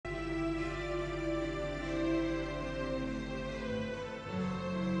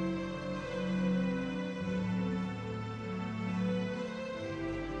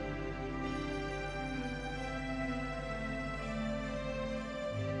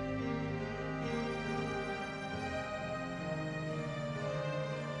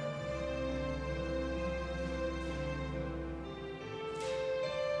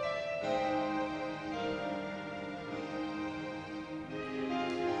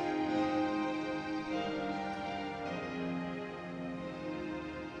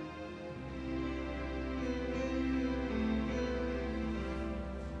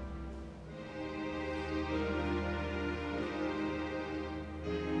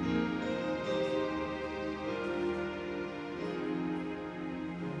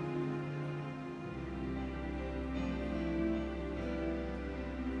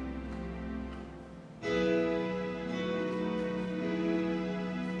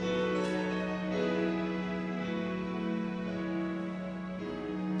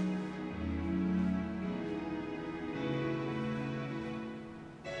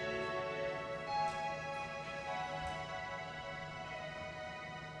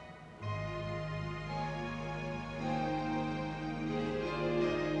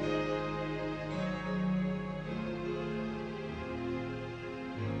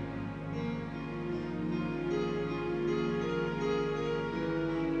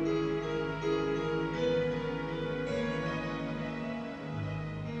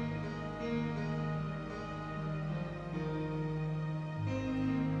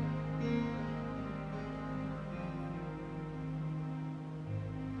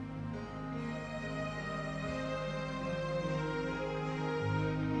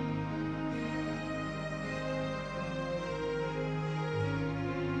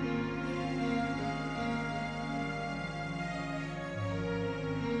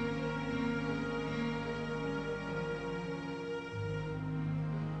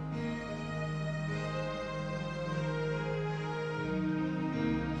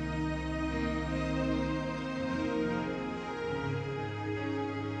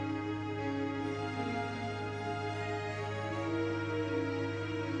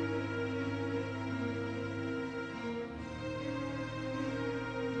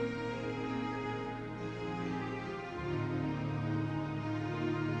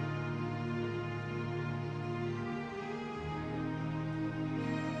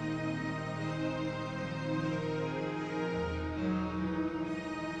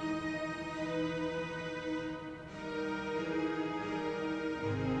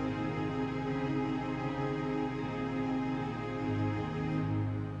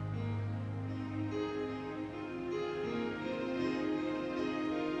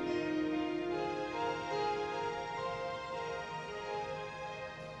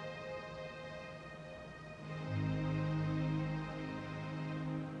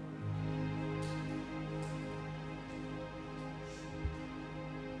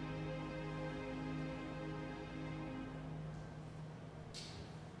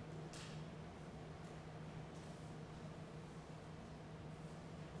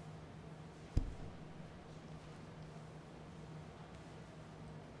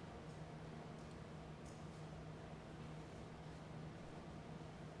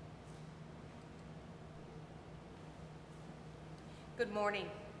Good morning.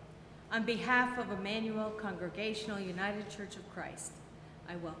 On behalf of Emmanuel Congregational United Church of Christ,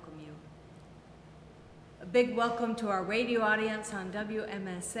 I welcome you. A big welcome to our radio audience on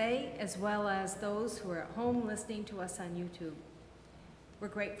WMSA, as well as those who are at home listening to us on YouTube. We're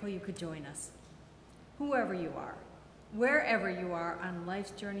grateful you could join us. Whoever you are, wherever you are on life's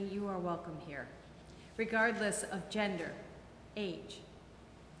journey, you are welcome here, regardless of gender, age,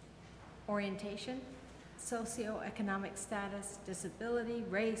 orientation, socioeconomic status, disability,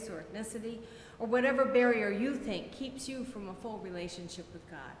 race, or ethnicity, or whatever barrier you think keeps you from a full relationship with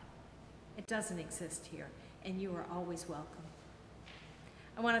God. It doesn't exist here, and you are always welcome.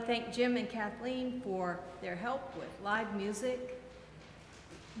 I want to thank Jim and Kathleen for their help with live music.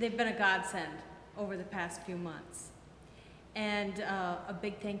 They've been a godsend over the past few months. And a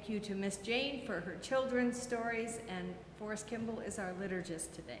big thank you to Miss Jane for her children's stories, and Forrest Kimball is our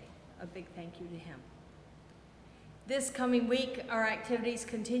liturgist today. A big thank you to him. This coming week, our activities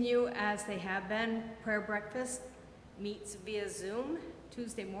continue as they have been. Prayer breakfast meets via Zoom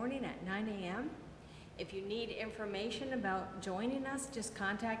Tuesday morning at 9 a.m. If you need information about joining us, just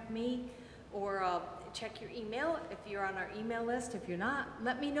contact me or check your email if you're on our email list. If you're not,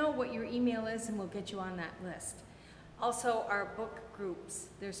 let me know what your email is and we'll get you on that list. Also, our book groups,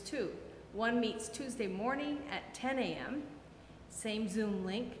 there's two. One meets Tuesday morning at 10 a.m., same Zoom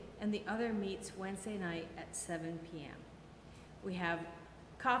link, and the other meets Wednesday night at 7 p.m. We have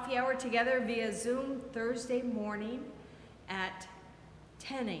coffee hour together via Zoom Thursday morning at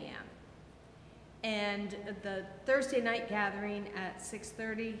 10 a.m. And the Thursday night gathering at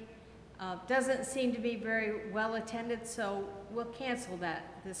 6:30 doesn't seem to be very well attended, so we'll cancel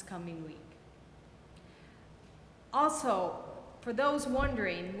that this coming week. Also, for those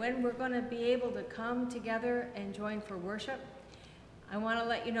wondering when we're going to be able to come together and join for worship, I want to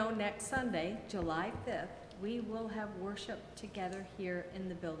let you know next Sunday, July 5th, we will have worship together here in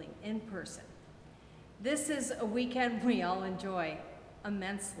the building, in person. This is a weekend we all enjoy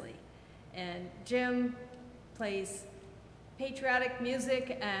immensely. And Jim plays patriotic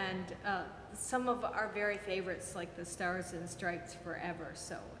music and some of our very favorites like the Stars and Stripes Forever.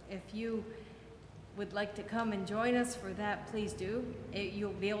 So if you would like to come and join us for that, please do.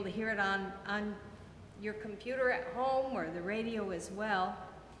 You'll be able to hear it on your computer at home or the radio as well.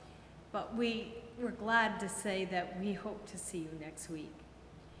 But we're glad to say that we hope to see you next week.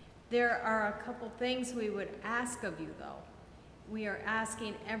 There are a couple things we would ask of you though. We are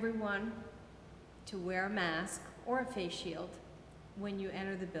asking everyone to wear a mask or a face shield when you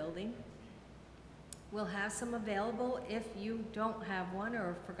enter the building. We'll have some available if you don't have one or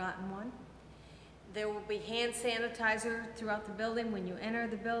have forgotten one. There will be hand sanitizer throughout the building when you enter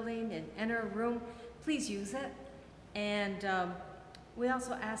the building and enter a room. Please use it. And we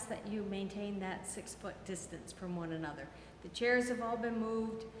also ask that you maintain that 6-foot distance from one another. The chairs have all been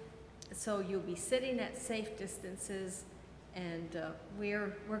moved, so you'll be sitting at safe distances, and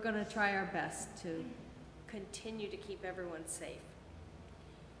we're going to try our best to continue to keep everyone safe.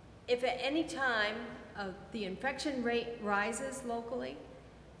 If at any time the infection rate rises locally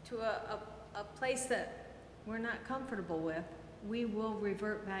to a place that we're not comfortable with, we will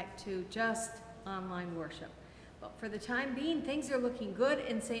revert back to just online worship. But for the time being, things are looking good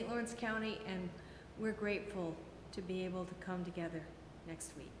in St. Lawrence County, and we're grateful to be able to come together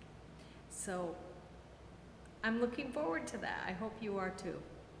next week. So I'm looking forward to that. I hope you are too.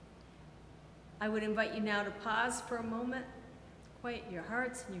 I would invite you now to pause for a moment, quiet your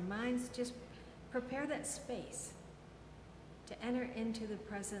hearts and your minds, just prepare that space to enter into the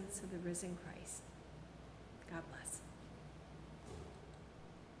presence of the risen Christ. God bless.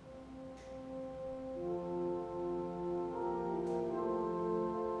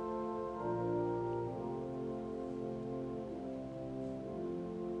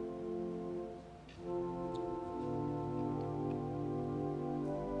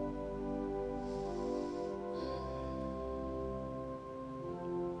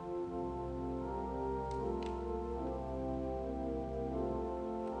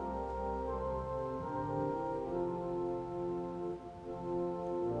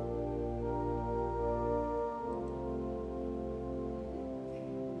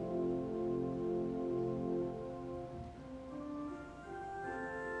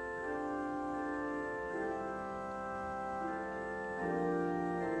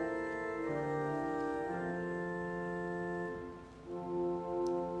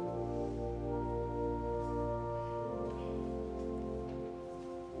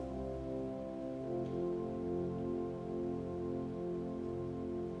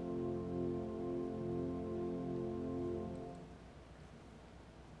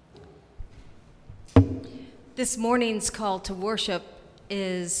 This morning's call to worship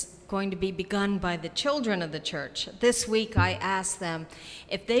is going to be begun by the children of the church. This week I asked them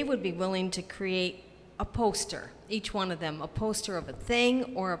if they would be willing to create a poster, each one of them, a poster of a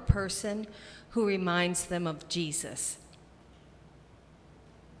thing or a person who reminds them of Jesus.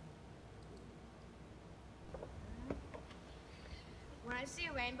 When I see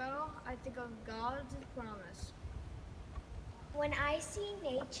a rainbow, I think of God's promise. When I see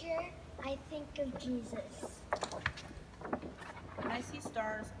nature, I think of Jesus. When I see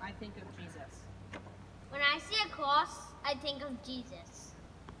stars, I think of Jesus. When I see a cross, I think of Jesus.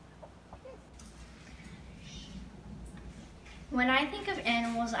 When I think of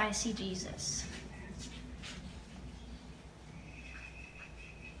animals, I see Jesus.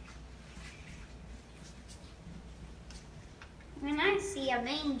 When I see a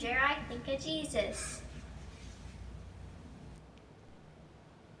manger, I think of Jesus.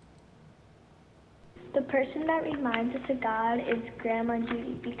 The person that reminds us of God is Grandma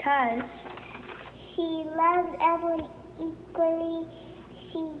Judy because She loves everyone equally.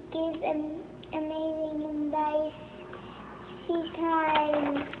 She gives amazing advice. She's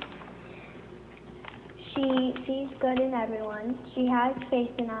kind. she sees good in everyone, she has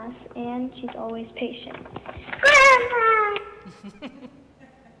faith in us, and she's always patient. Grandma!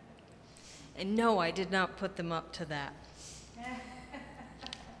 And no, I did not put them up to that.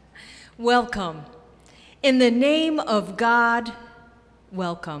 Welcome. In the name of God,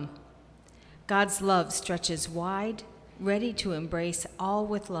 welcome. God's love stretches wide, ready to embrace all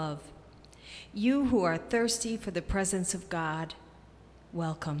with love. You who are thirsty for the presence of God,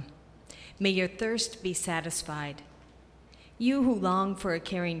 welcome. May your thirst be satisfied. You who long for a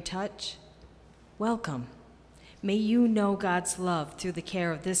caring touch, welcome. May you know God's love through the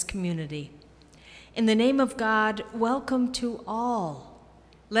care of this community. In the name of God, welcome to all.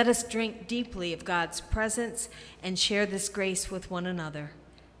 Let us drink deeply of God's presence and share this grace with one another.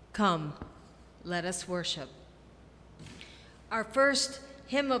 Come, let us worship. Our first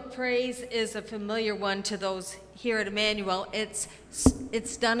hymn of praise is a familiar one to those here at Emmanuel. It's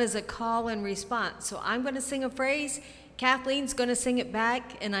done as a call and response. So I'm going to sing a phrase, Kathleen's going to sing it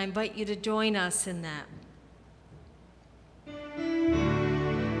back, and I invite you to join us in that.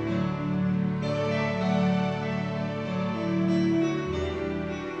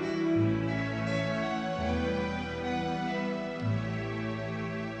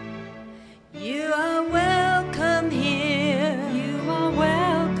 You are welcome here. You are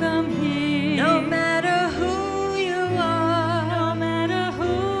welcome here. No matter who you are. No matter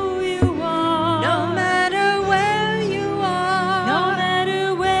who you are. No matter where you are. No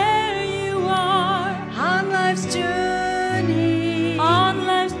matter where you are. On life's journey. On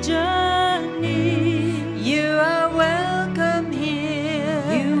life's journey. You are welcome here.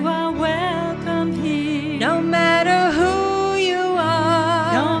 You are welcome here. No matter who you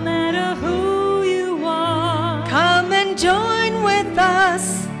are. No matter who join with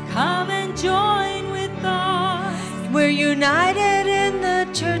us. Come and join with us. We're united in the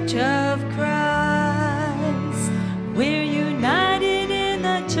Church of Christ. We're united in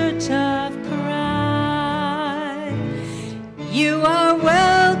the Church of Christ. You are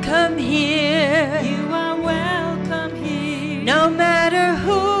welcome here. You are welcome here. No matter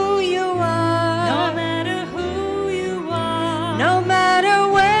who you are. No matter who you are. No matter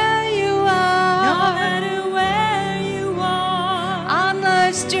where you are. No matter where you are. On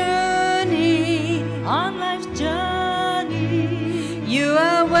life's journey. On life's journey. You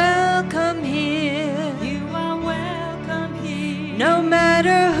are welcome here. You are welcome here. No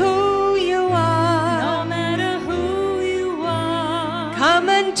matter who you are. No matter who you are. Come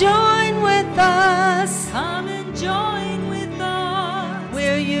and join with us. Come and join with us.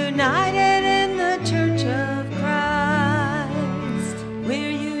 We're united in the Church of Christ.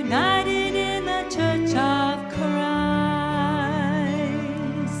 We're united in the Church of Christ.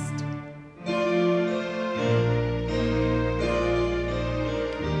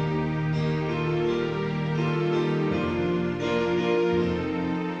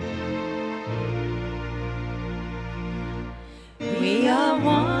 We are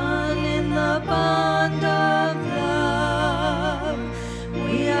one in the bond of love.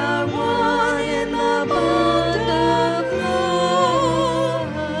 We are one.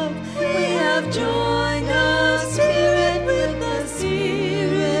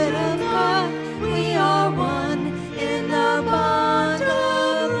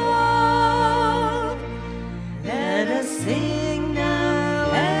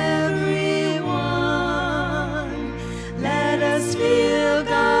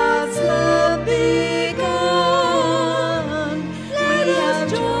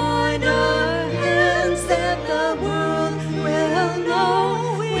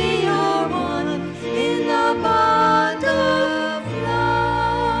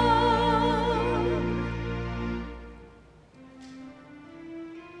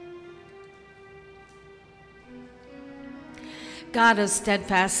 God of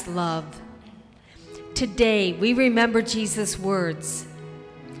steadfast love, today we remember Jesus' words.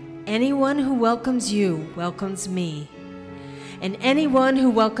 Anyone who welcomes you welcomes me, and anyone who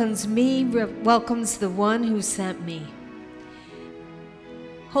welcomes me welcomes the one who sent me.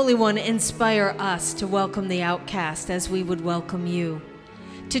 Holy One, inspire us to welcome the outcast as we would welcome you,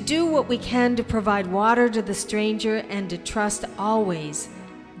 to do what we can to provide water to the stranger and to trust always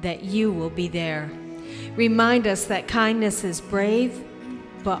that you will be there. Remind us that kindness is brave,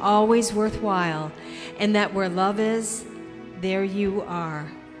 but always worthwhile, and that where love is, there you are.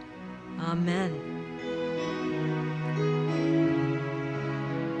 Amen.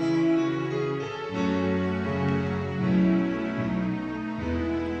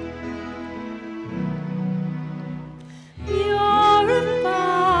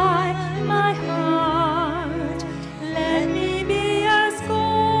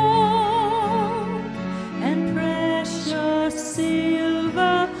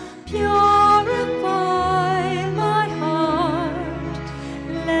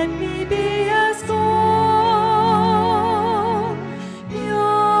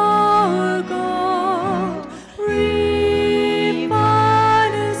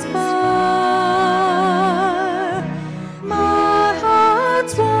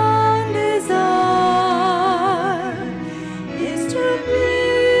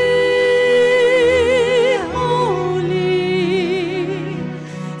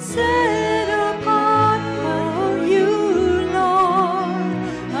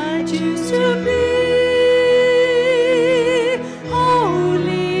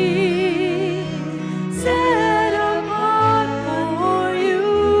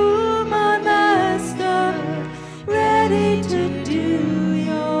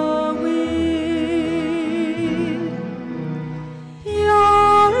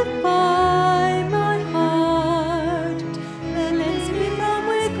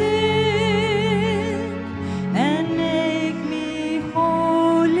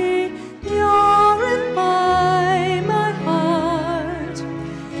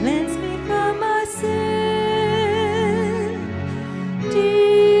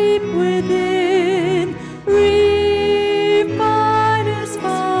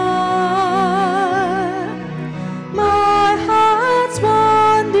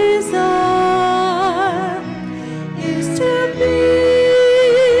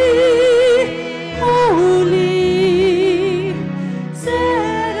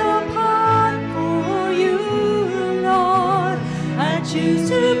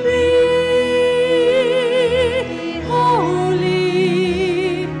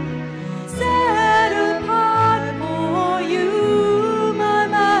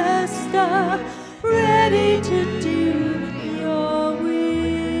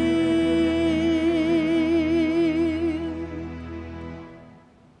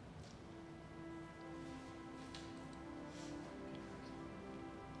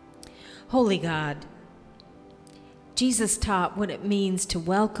 Holy God, Jesus taught what it means to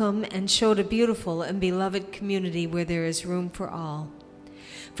welcome and showed a beautiful and beloved community where there is room for all.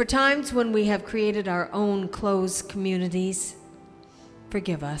 For times when we have created our own closed communities,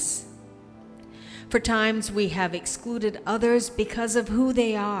 forgive us. For times we have excluded others because of who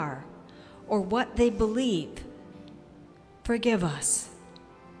they are or what they believe, forgive us.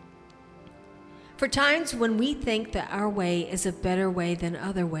 For times when we think that our way is a better way than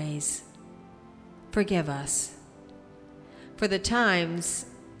other ways, forgive us. For the times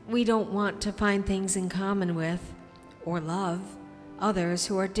we don't want to find things in common with or love others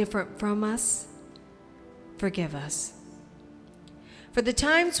who are different from us, forgive us. For the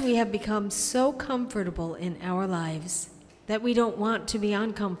times we have become so comfortable in our lives that we don't want to be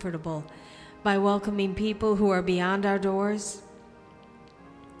uncomfortable by welcoming people who are beyond our doors,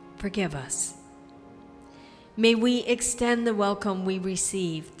 forgive us. May we extend the welcome we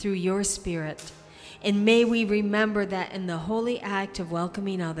receive through your Spirit, and may we remember that in the holy act of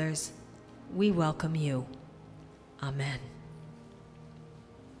welcoming others, we welcome you. Amen.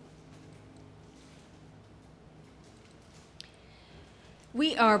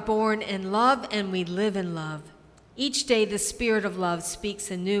 We are born in love and we live in love. Each day the Spirit of love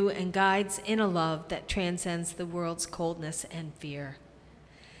speaks anew and guides in a love that transcends the world's coldness and fear.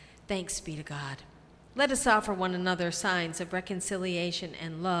 Thanks be to God. Let us offer one another signs of reconciliation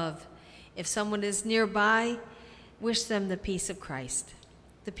and love. If someone is nearby, wish them the peace of Christ.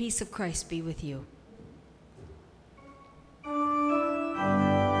 The peace of Christ be with you.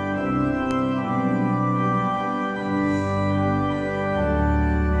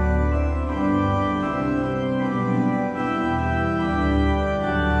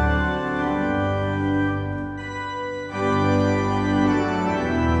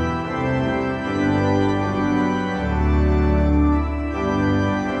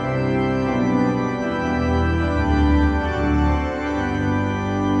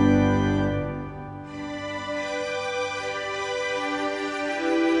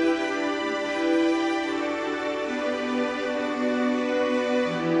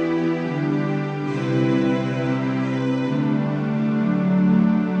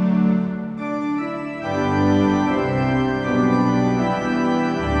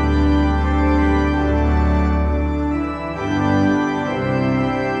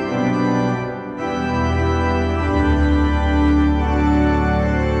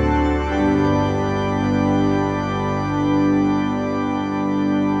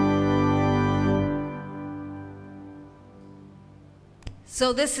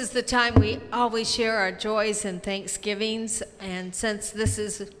 So this is the time we always share our joys and thanksgivings, and since this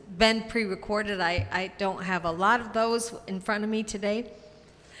has been pre-recorded, I don't have a lot of those in front of me today.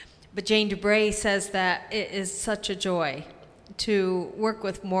 But Jane DeBray says that it is such a joy to work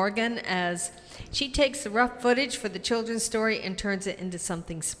with Morgan as she takes the rough footage for the children's story and turns it into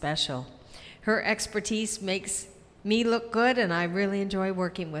something special. Her expertise makes me look good, and I really enjoy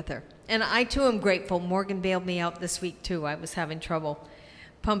working with her. And I too am grateful. Morgan bailed me out this week too. I was having trouble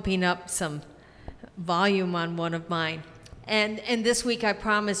pumping up some volume on one of mine. And this week I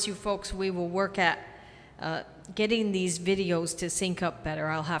promise you folks we will work at getting these videos to sync up better.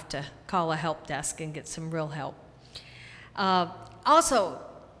 I'll have to call a help desk and get some real help. Also,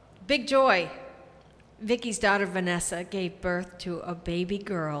 big joy, Vicky's daughter Vanessa gave birth to a baby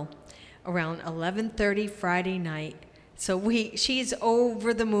girl around 11:30 Friday night. So she's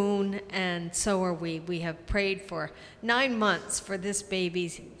over the moon, and so are we. We have prayed for 9 months for this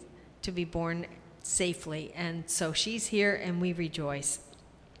baby to be born safely, and so she's here, and we rejoice.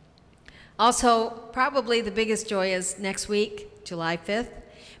 Also, probably the biggest joy is next week, July 5th,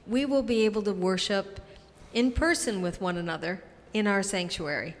 we will be able to worship in person with one another in our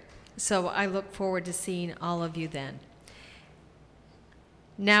sanctuary. So I look forward to seeing all of you then.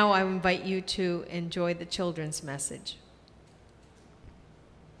 Now I invite you to enjoy the children's message.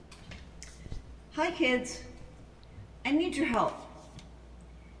 Hi kids, I need your help.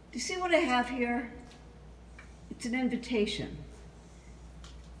 Do you see what I have here? It's an invitation.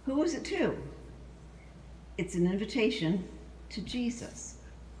 Who is it to? It's an invitation to Jesus.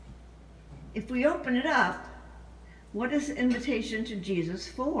 If we open it up, what is the invitation to Jesus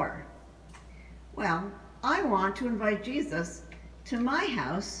for? Well, I want to invite Jesus to my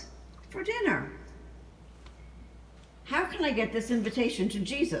house for dinner. How can I get this invitation to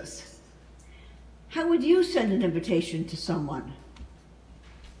Jesus? How would you send an invitation to someone?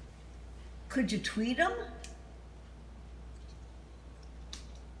 Could you tweet them?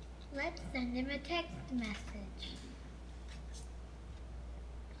 Let's send him a text message.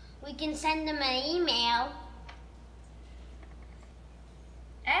 We can send him an email.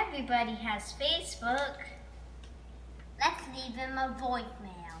 Everybody has Facebook. Let's leave him a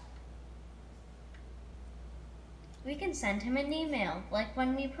voicemail. We can send him an email, like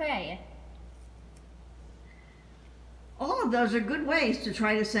when we pray. All of those are good ways to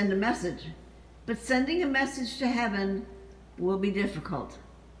try to send a message, but sending a message to heaven will be difficult.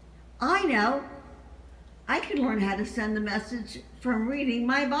 I know. I can learn how to send the message from reading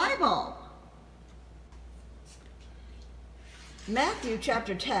my Bible. Matthew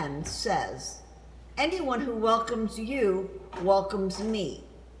chapter 10 says, "Anyone who welcomes you welcomes me,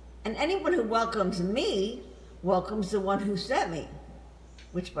 and anyone who welcomes me welcomes the one who sent me,"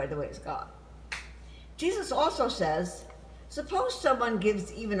 which, by the way, is God. Jesus also says, "Suppose someone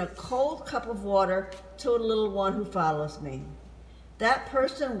gives even a cold cup of water to a little one who follows me. That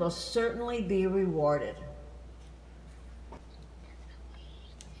person will certainly be rewarded."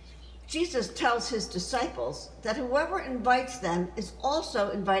 Jesus tells his disciples that whoever invites them is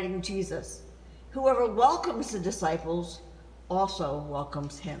also inviting Jesus. Whoever welcomes the disciples also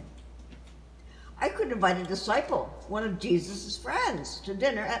welcomes him. I could invite a disciple, one of Jesus' friends, to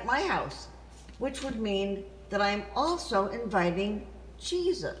dinner at my house, which would mean that I am also inviting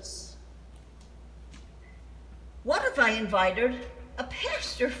Jesus. What if I invited a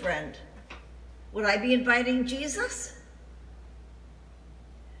pastor friend? Would I be inviting Jesus?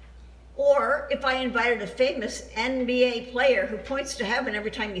 Or if I invited a famous NBA player who points to heaven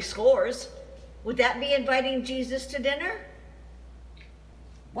every time he scores, would that be inviting Jesus to dinner?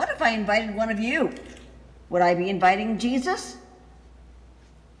 What if I invited one of you? Would I be inviting Jesus?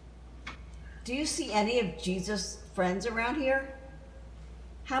 Do you see any of Jesus' friends around here?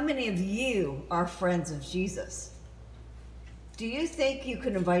 How many of you are friends of Jesus? Do you think you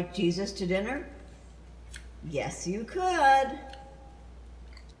could invite Jesus to dinner? Yes, you could.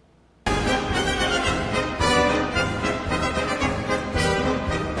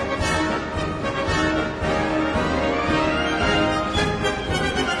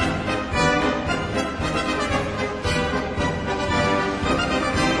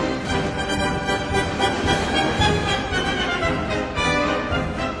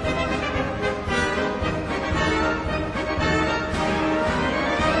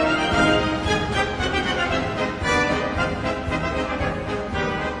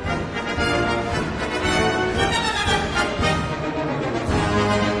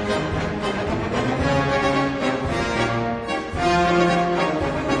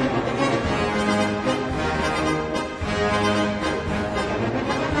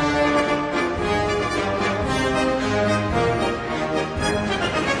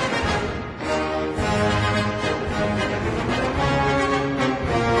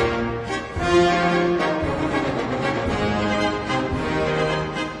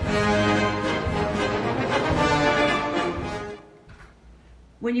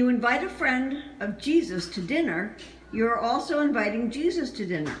 invite a friend of Jesus to dinner, you are also inviting Jesus to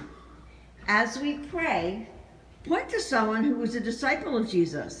dinner. As we pray, point to someone who was a disciple of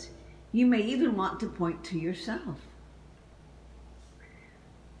Jesus. You may even want to point to yourself.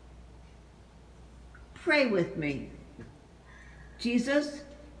 Pray with me. Jesus,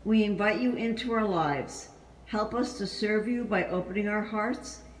 we invite you into our lives. Help us to serve you by opening our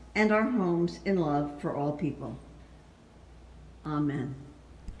hearts and our homes in love for all people. Amen.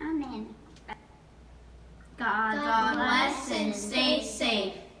 Amen. God bless and stay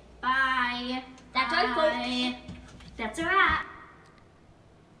safe. Bye. That's all, folks. That's a wrap.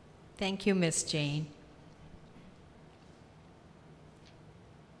 Thank you, Miss Jane.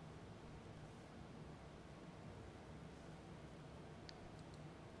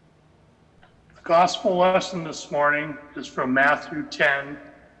 The gospel lesson this morning is from Matthew 10,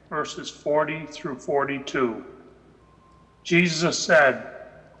 verses 40 through 42. Jesus said,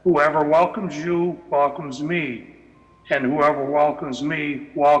 "Whoever welcomes you welcomes me, and whoever welcomes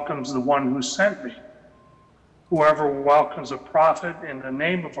me welcomes the one who sent me. Whoever welcomes a prophet in the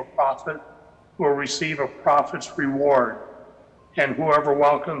name of a prophet will receive a prophet's reward, and whoever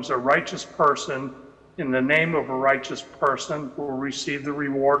welcomes a righteous person in the name of a righteous person will receive the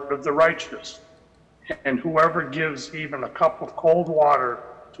reward of the righteous. And whoever gives even a cup of cold water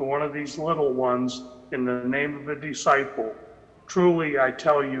to one of these little ones in the name of a disciple, truly I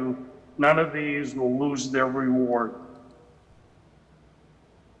tell you, none of these will lose their reward."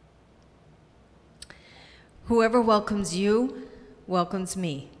 Whoever welcomes you welcomes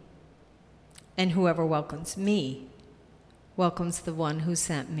me, and whoever welcomes me welcomes the one who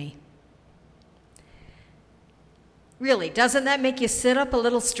sent me. Really, doesn't that make you sit up a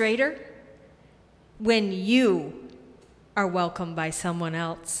little straighter? When you are welcomed by someone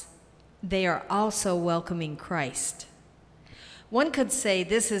else, they are also welcoming Christ. One could say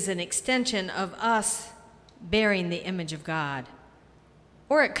this is an extension of us bearing the image of God.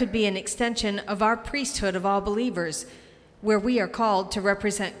 Or it could be an extension of our priesthood of all believers, where we are called to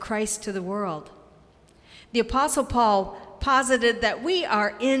represent Christ to the world. The Apostle Paul posited that we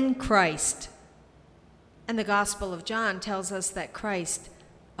are in Christ. And the Gospel of John tells us that Christ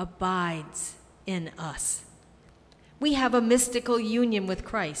abides in us. We have a mystical union with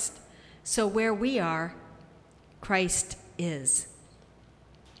Christ. So where we are, Christ is.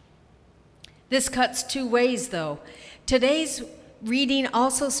 This cuts two ways, though. Today's reading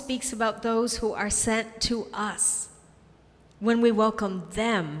also speaks about those who are sent to us. When we welcome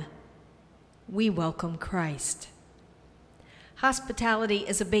them, we welcome Christ. Hospitality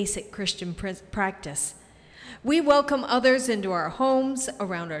is a basic Christian practice. We welcome others into our homes,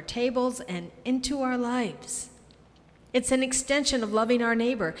 around our tables, and into our lives. It's an extension of loving our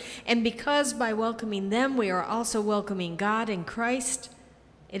neighbor, and because by welcoming them we are also welcoming God and Christ,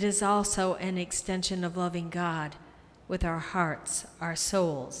 it is also an extension of loving God with our hearts, our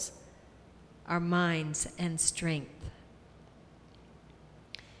souls, our minds, and strength.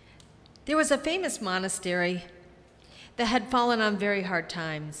 There was a famous monastery that had fallen on very hard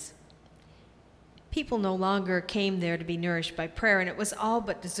times. People no longer came there to be nourished by prayer, and it was all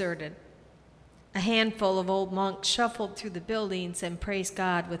but deserted. A handful of old monks shuffled through the buildings and praised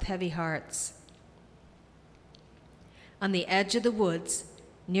God with heavy hearts. On the edge of the woods,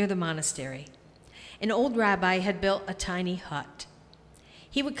 near the monastery, an old rabbi had built a tiny hut.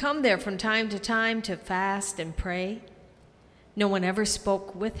 He would come there from time to fast and pray. No one ever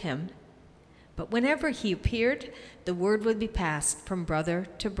spoke with him, but whenever he appeared, the word would be passed from brother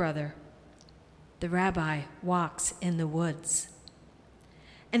to brother. The rabbi walks in the woods.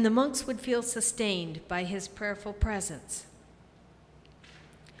 And the monks would feel sustained by his prayerful presence.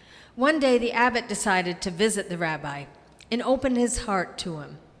 One day, the abbot decided to visit the rabbi and open his heart to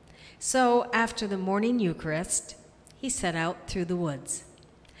him. So, after the morning Eucharist, he set out through the woods.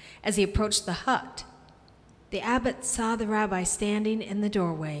 As he approached the hut, the abbot saw the rabbi standing in the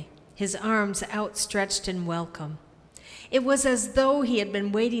doorway, his arms outstretched in welcome. It was as though he had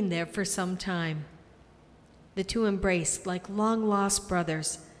been waiting there for some time. The two embraced like long-lost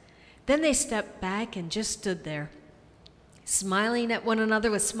brothers. Then they stepped back and just stood there, smiling at one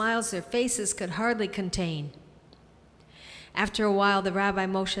another with smiles their faces could hardly contain. After a while, the rabbi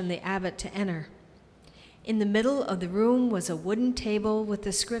motioned the abbot to enter. In the middle of the room was a wooden table with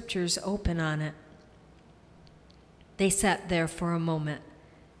the scriptures open on it. They sat there for a moment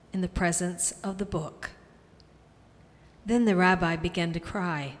in the presence of the book. Then the rabbi began to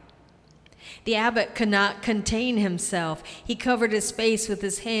cry. The abbot could not contain himself. He covered his face with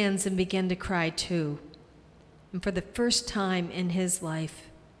his hands and began to cry too. And for the first time in his life,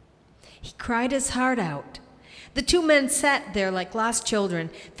 he cried his heart out. The two men sat there like lost children,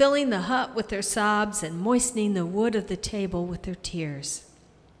 filling the hut with their sobs and moistening the wood of the table with their tears.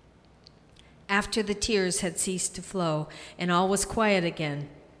 After the tears had ceased to flow and all was quiet again,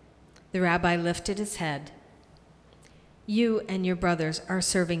 the rabbi lifted his head. "You and your brothers are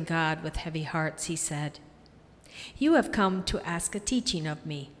serving God with heavy hearts," he said. "You have come to ask a teaching of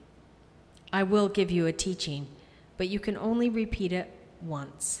me. I will give you a teaching, but you can only repeat it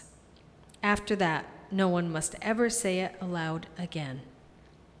once. After that, no one must ever say it aloud again."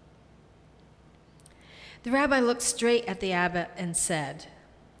 The rabbi looked straight at the abbot and said,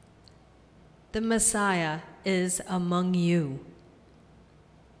 "The Messiah is among you."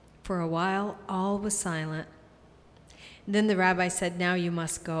 For a while, all was silent. Then the rabbi said, "Now you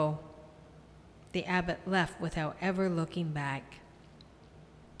must go." The abbot left without ever looking back.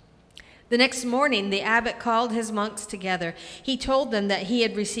 The next morning, the abbot called his monks together. He told them that he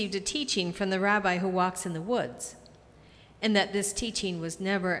had received a teaching from the rabbi who walks in the woods, and that this teaching was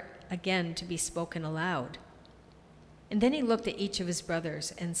never again to be spoken aloud. And then he looked at each of his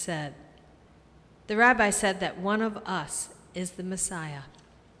brothers and said, "The rabbi said that one of us is the Messiah."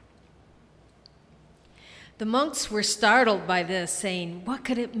 The monks were startled by this, saying, "What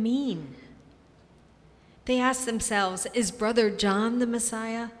could it mean?" They asked themselves, "Is Brother John the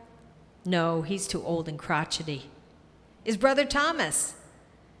Messiah? No, he's too old and crotchety. Is Brother Thomas?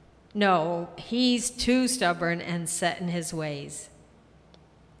 No, he's too stubborn and set in his ways.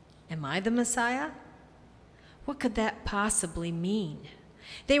 Am I the Messiah? What could that possibly mean?"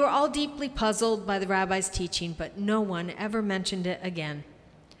 They were all deeply puzzled by the rabbi's teaching, but no one ever mentioned it again.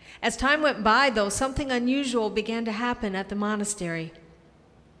 As time went by, though, something unusual began to happen at the monastery.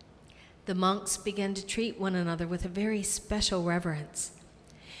 The monks began to treat one another with a very special reverence.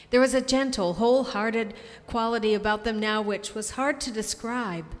 There was a gentle, wholehearted quality about them now which was hard to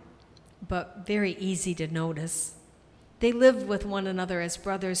describe, but very easy to notice. They lived with one another as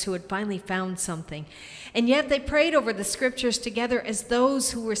brothers who had finally found something, and yet they prayed over the scriptures together as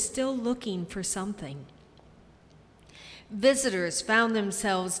those who were still looking for something. Visitors found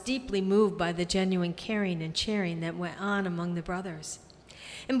themselves deeply moved by the genuine caring and sharing that went on among the brothers.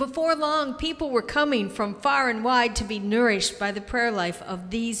 And before long, people were coming from far and wide to be nourished by the prayer life of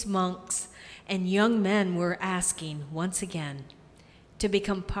these monks, and young men were asking, once again, to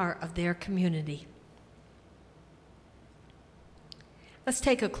become part of their community. Let's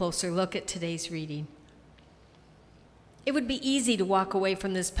take a closer look at today's reading. It would be easy to walk away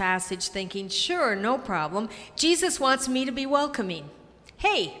from this passage thinking, sure, no problem. Jesus wants me to be welcoming.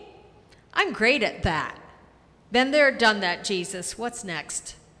 Hey, I'm great at that. Been there, done that, Jesus. What's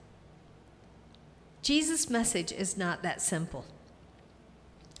next? Jesus' message is not that simple.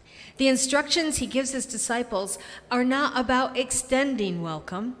 The instructions he gives his disciples are not about extending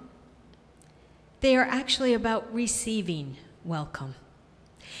welcome. They are actually about receiving welcome.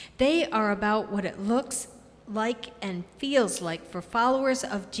 They are about what it looks like and feels like for followers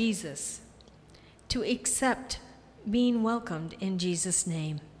of Jesus to accept being welcomed in Jesus'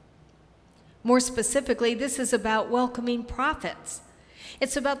 name. More specifically, this is about welcoming prophets.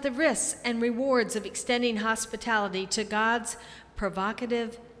 It's about the risks and rewards of extending hospitality to God's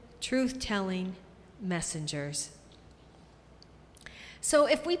provocative, truth-telling messengers. So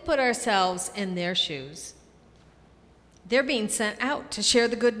if we put ourselves in their shoes, they're being sent out to share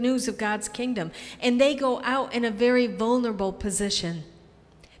the good news of God's kingdom, and they go out in a very vulnerable position.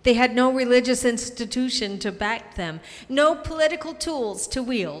 They had no religious institution to back them, no political tools to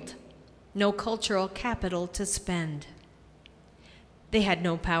wield, no cultural capital to spend. They had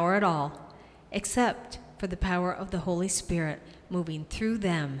no power at all, except for the power of the Holy Spirit moving through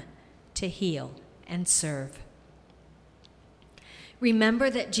them to heal and serve. Remember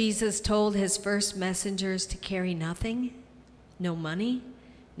that Jesus told his first messengers to carry nothing, no money,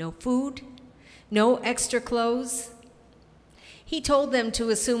 no food, no extra clothes. He told them to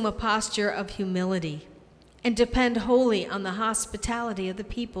assume a posture of humility and depend wholly on the hospitality of the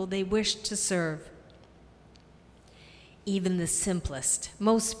people they wished to serve. Even the simplest,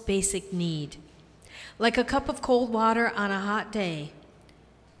 most basic need, like a cup of cold water on a hot day,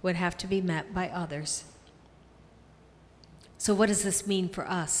 would have to be met by others. So what does this mean for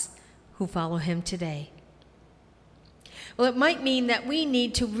us who follow him today? Well, it might mean that we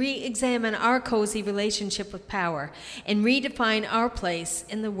need to re-examine our cozy relationship with power and redefine our place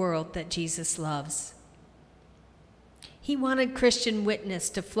in the world that Jesus loves. He wanted Christian witness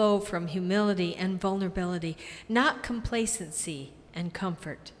to flow from humility and vulnerability, not complacency and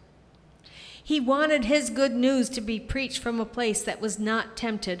comfort. He wanted his good news to be preached from a place that was not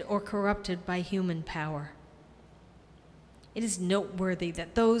tempted or corrupted by human power. It is noteworthy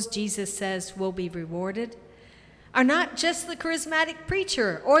that those Jesus says will be rewarded are not just the charismatic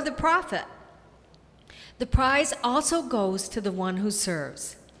preacher or the prophet. The prize also goes to the one who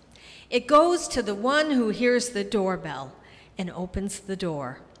serves. It goes to the one who hears the doorbell and opens the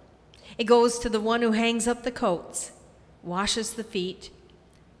door. It goes to the one who hangs up the coats, washes the feet,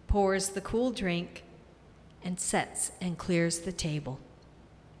 pours the cool drink, and sets and clears the table.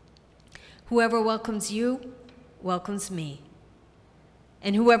 Whoever welcomes you welcomes me,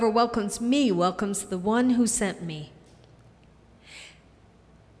 and whoever welcomes me welcomes the one who sent me.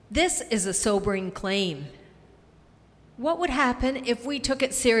 This is a sobering claim. What would happen if we took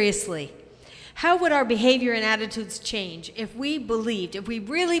it seriously? How would our behavior and attitudes change if we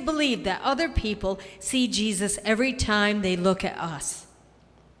really believed that other people see Jesus every time they look at us?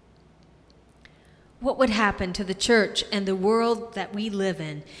 What would happen to the church and the world that we live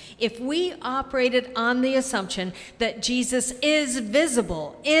in if we operated on the assumption that Jesus is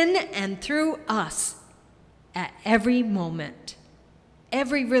visible in and through us at every moment,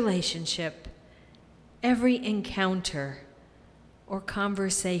 every relationship, every encounter or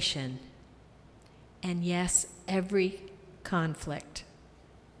conversation, and yes, every conflict?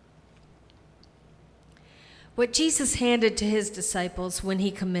 What Jesus handed to his disciples when he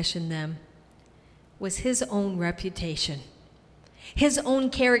commissioned them was his own reputation, his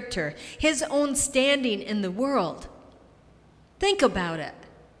own character, his own standing in the world. Think about it.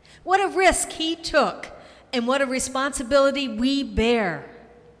 What a risk he took, and what a responsibility we bear.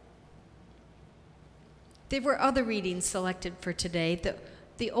 There were other readings selected for today.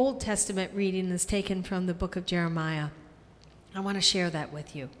 The Old Testament reading is taken from the book of Jeremiah. I want to share that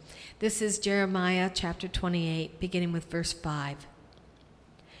with you. This is Jeremiah chapter 28, beginning with verse 5.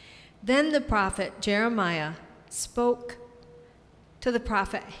 Then the prophet Jeremiah spoke to the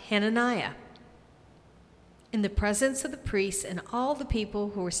prophet Hananiah in the presence of the priests and all the people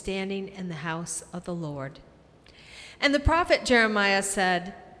who were standing in the house of the Lord. And the prophet Jeremiah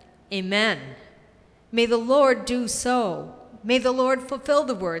said, Amen. May the Lord do so. May the Lord fulfill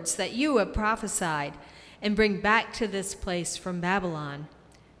the words that you have prophesied and bring back to this place from Babylon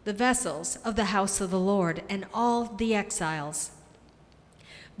the vessels of the house of the Lord and all the exiles.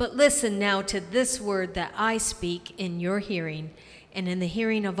 But listen now to this word that I speak in your hearing and in the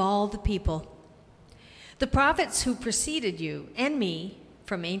hearing of all the people. The prophets who preceded you and me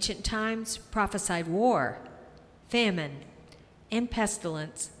from ancient times prophesied war, famine, and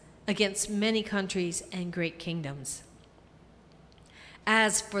pestilence against many countries and great kingdoms.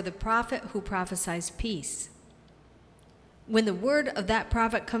 As for the prophet who prophesies peace, when the word of that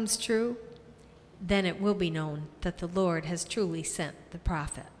prophet comes true, then it will be known that the Lord has truly sent the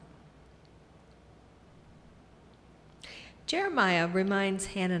prophet. Jeremiah reminds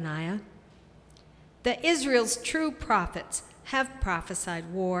Hananiah that Israel's true prophets have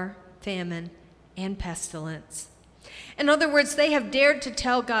prophesied war, famine, and pestilence. In other words, they have dared to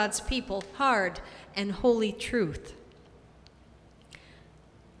tell God's people hard and holy truth.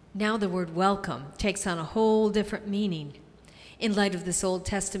 Now the word welcome takes on a whole different meaning in light of this Old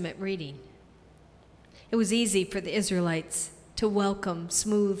Testament reading. It was easy for the Israelites to welcome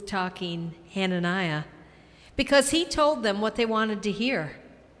smooth-talking Hananiah because he told them what they wanted to hear.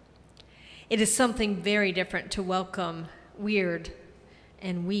 It is something very different to welcome weird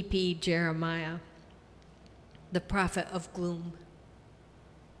and weepy Jeremiah, the prophet of gloom.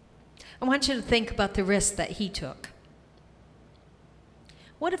 I want you to think about the risk that he took.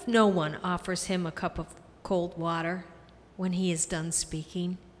 What if no one offers him a cup of cold water when he is done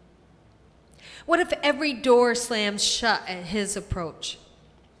speaking? What if every door slams shut at his approach?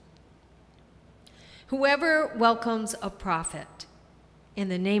 Whoever welcomes a prophet in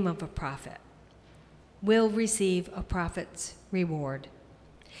the name of a prophet will receive a prophet's reward.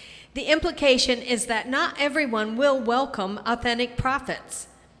 The implication is that not everyone will welcome authentic prophets,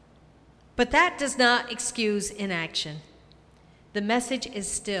 but that does not excuse inaction. The message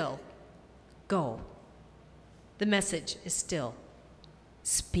is still, go. The message is still,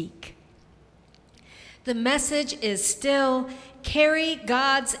 speak. The message is still, carry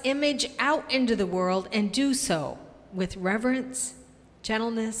God's image out into the world and do so with reverence,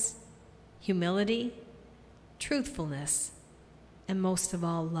 gentleness, humility, truthfulness, and most of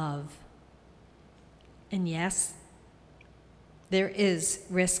all, love. And yes, there is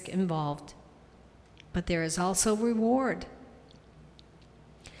risk involved, but there is also reward.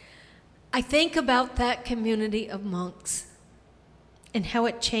 I think about that community of monks and how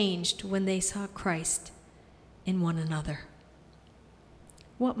it changed when they saw Christ in one another.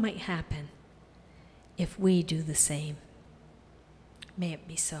 What might happen if we do the same? May it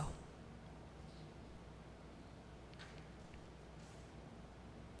be so.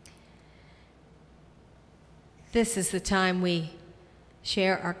 This is the time we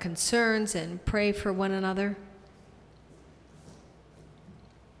share our concerns and pray for one another.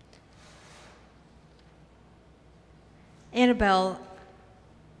 Annabelle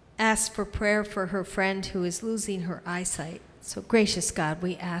asked for prayer for her friend who is losing her eyesight. So gracious God,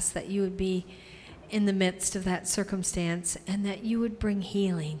 we ask that you would be in the midst of that circumstance and that you would bring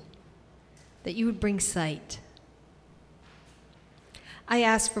healing, that you would bring sight. I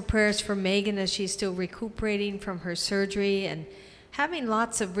ask for prayers for Megan as she's still recuperating from her surgery and having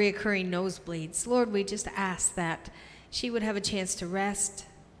lots of reoccurring nosebleeds. Lord, we just ask that she would have a chance to rest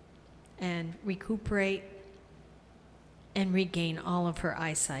and recuperate and regain all of her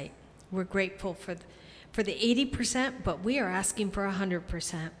eyesight. We're grateful for the 80%, but we are asking for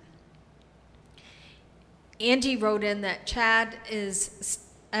 100%. Angie wrote in that Chad is,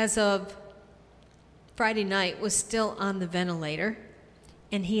 as of Friday night, was still on the ventilator,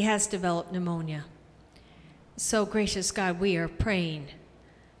 and he has developed pneumonia. So, gracious God, we are praying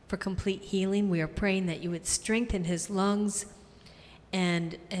for complete healing. We are praying that you would strengthen his lungs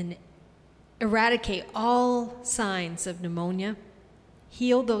and eradicate all signs of pneumonia.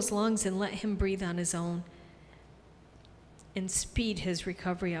 Heal those lungs and let him breathe on his own and speed his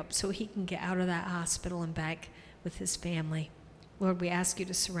recovery up so he can get out of that hospital and back with his family. Lord, we ask you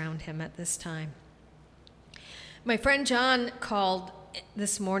to surround him at this time. My friend John called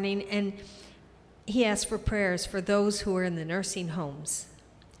this morning and he asked for prayers for those who are in the nursing homes,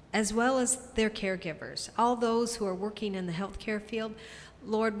 as well as their caregivers, all those who are working in the healthcare field.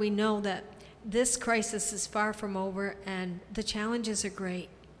 Lord, we know that this crisis is far from over and the challenges are great.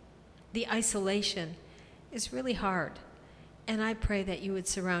 The isolation is really hard. And I pray that you would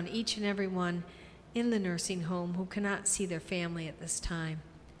surround each and every one in the nursing home who cannot see their family at this time,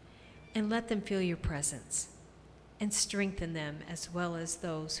 and let them feel your presence and strengthen them as well as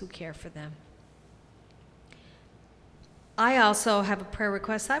those who care for them. I also have a prayer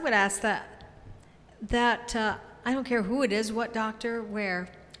request. I would ask that I don't care who it is, what doctor, where.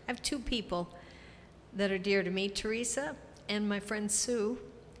 I have two people that are dear to me, Teresa and my friend Sue,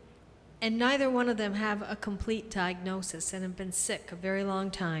 and neither one of them have a complete diagnosis and have been sick a very long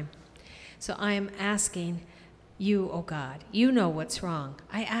time. So I am asking you, oh God, you know what's wrong.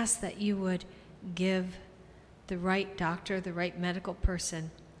 I ask that you would give the right doctor, the right medical person,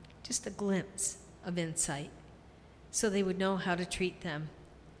 just a glimpse of insight so they would know how to treat them.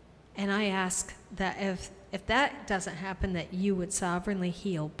 And I ask that if that doesn't happen, that you would sovereignly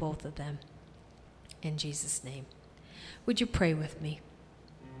heal both of them. In Jesus' name. Would you pray with me?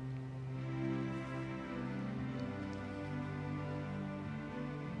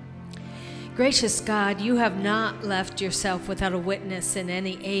 Gracious God, you have not left yourself without a witness in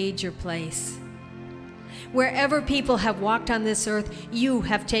any age or place. Wherever people have walked on this earth, you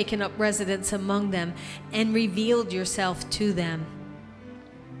have taken up residence among them and revealed yourself to them.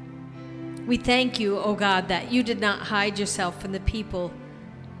 We thank you, O God, that you did not hide yourself from the people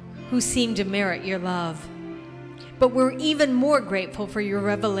who seem to merit your love. But we're even more grateful for your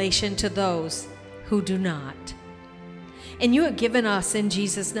revelation to those who do not. And you have given us in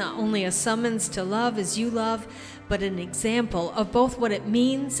Jesus not only a summons to love as you love, but an example of both what it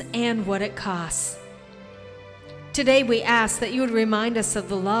means and what it costs. Today we ask that you would remind us of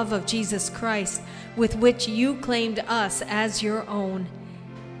the love of Jesus Christ with which you claimed us as your own,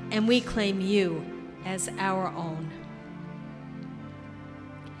 and we claim you as our own.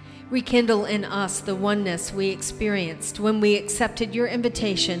 Rekindle in us the oneness we experienced when we accepted your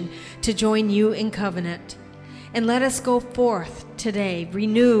invitation to join you in covenant. And let us go forth today,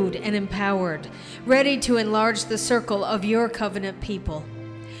 renewed and empowered, ready to enlarge the circle of your covenant people.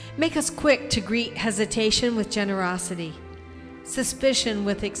 Make us quick to greet hesitation with generosity, suspicion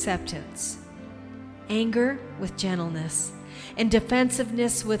with acceptance, anger with gentleness, and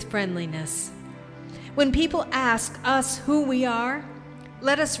defensiveness with friendliness. When people ask us who we are,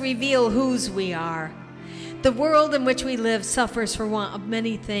 let us reveal whose we are. The world in which we live suffers for want of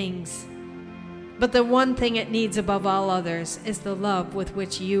many things, but the one thing it needs above all others is the love with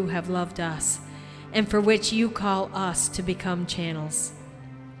which you have loved us, and for which you call us to become channels.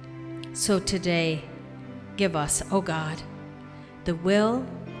 So today, give us, O God, the will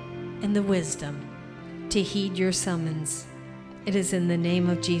and the wisdom to heed your summons. It is in the name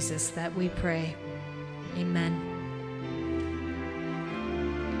of Jesus that we pray. Amen.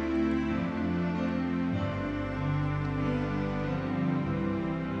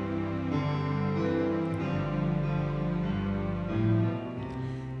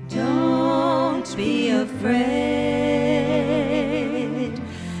 Don't be afraid.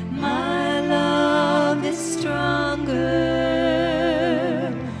 My love is stronger.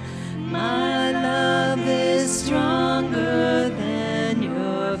 My love is stronger.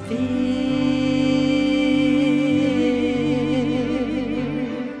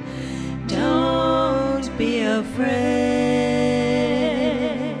 afraid.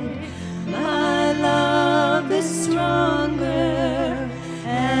 My love is stronger,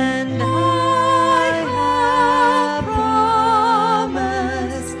 and I have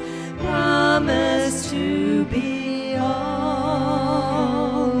promised to be always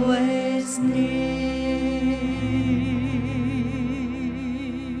near.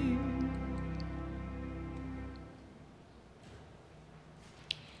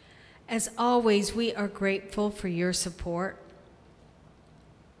 As always, we are grateful for your support.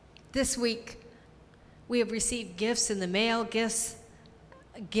 This week, we have received gifts in the mail, gifts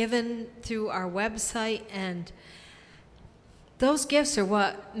given through our website, and those gifts are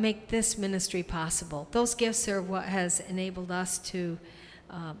what make this ministry possible. Those gifts are what has enabled us to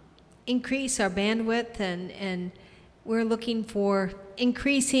increase our bandwidth, and we're looking for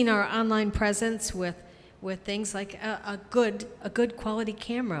increasing our online presence with things like a good quality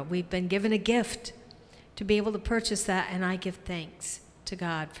camera. We've been given a gift to be able to purchase that, and I give thanks to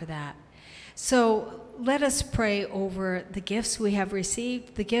God for that. So let us pray over the gifts we have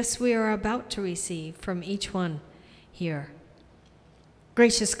received, the gifts we are about to receive from each one here.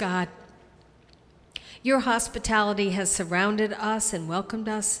 Gracious God, your hospitality has surrounded us and welcomed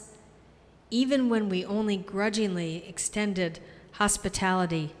us, even when we only grudgingly extended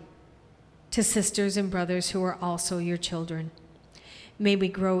hospitality to sisters and brothers who are also your children. May we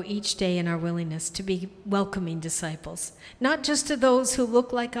grow each day in our willingness to be welcoming disciples, not just to those who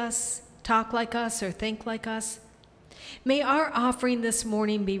look like us, talk like us, or think like us. May our offering this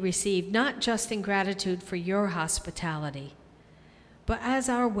morning be received not just in gratitude for your hospitality, but as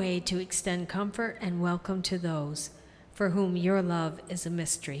our way to extend comfort and welcome to those for whom your love is a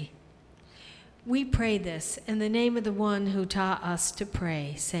mystery. We pray this in the name of the one who taught us to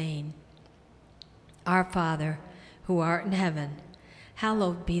pray, saying, Our Father, who art in heaven,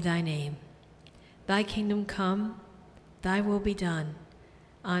 hallowed be thy name. Thy kingdom come, thy will be done,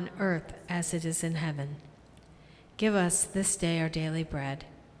 on earth as it is in heaven. Give us this day our daily bread,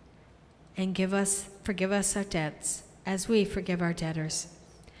 and forgive us our debts, as we forgive our debtors.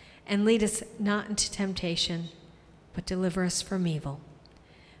 And lead us not into temptation, but deliver us from evil.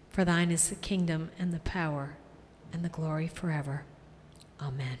 For thine is the kingdom and the power and the glory forever.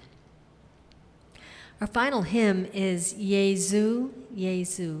 Amen. Our final hymn is Jesu,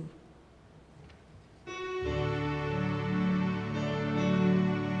 Jesu.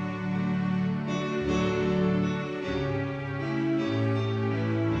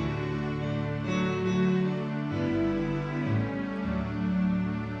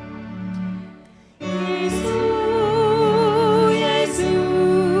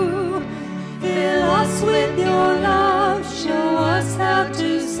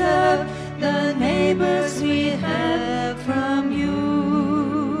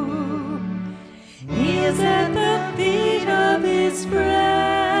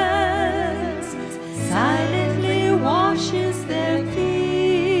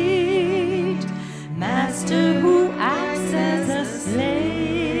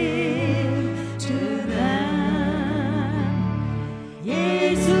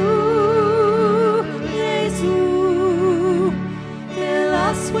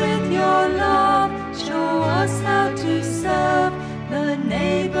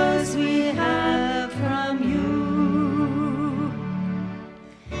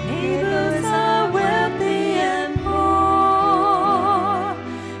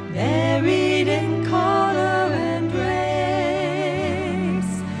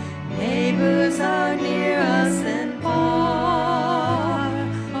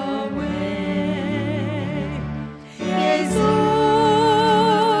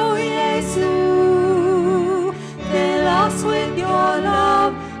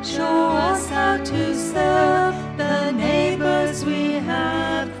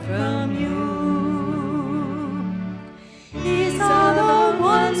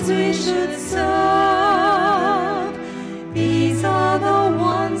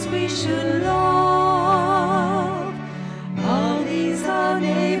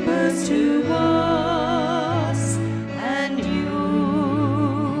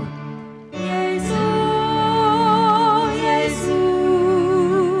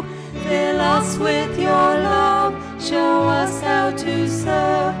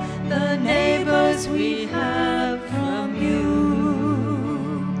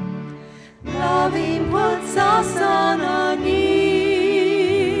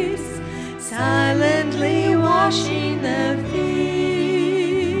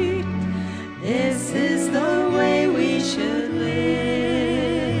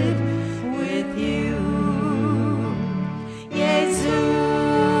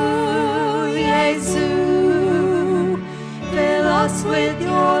 Jesu,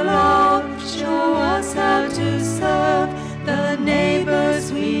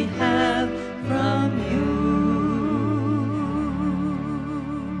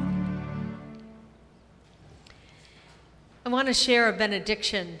 I want to share a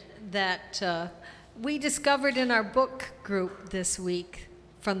benediction that we discovered in our book group this week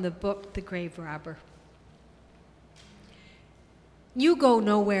from the book, The Grave Robber. You go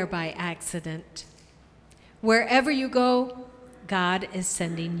nowhere by accident. Wherever you go, God is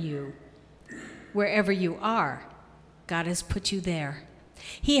sending you. Wherever you are, God has put you there.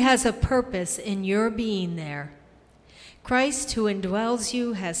 He has a purpose in your being there. Christ, who indwells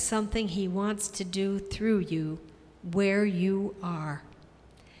you, has something he wants to do through you where you are.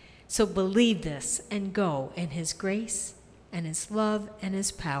 So believe this and go in his grace and his love and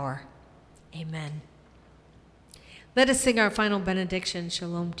his power. Amen. Let us sing our final benediction.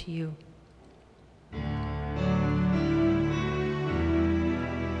 Shalom to you.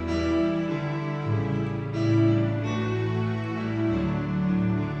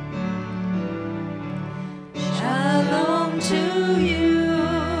 Shalom to you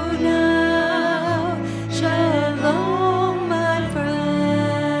now. Shalom, my friends.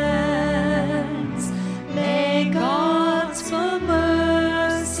 May God's full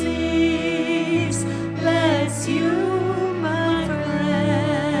mercies bless you, my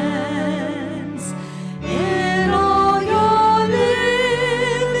friends. In all your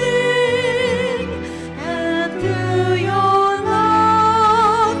living and through your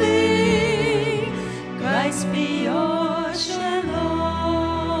loving, Christ be your shalom.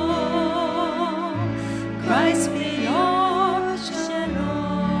 Christ be your shalom.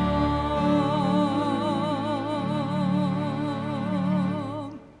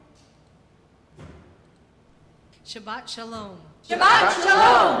 Shabbat shalom. Shabbat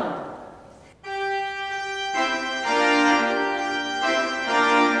shalom.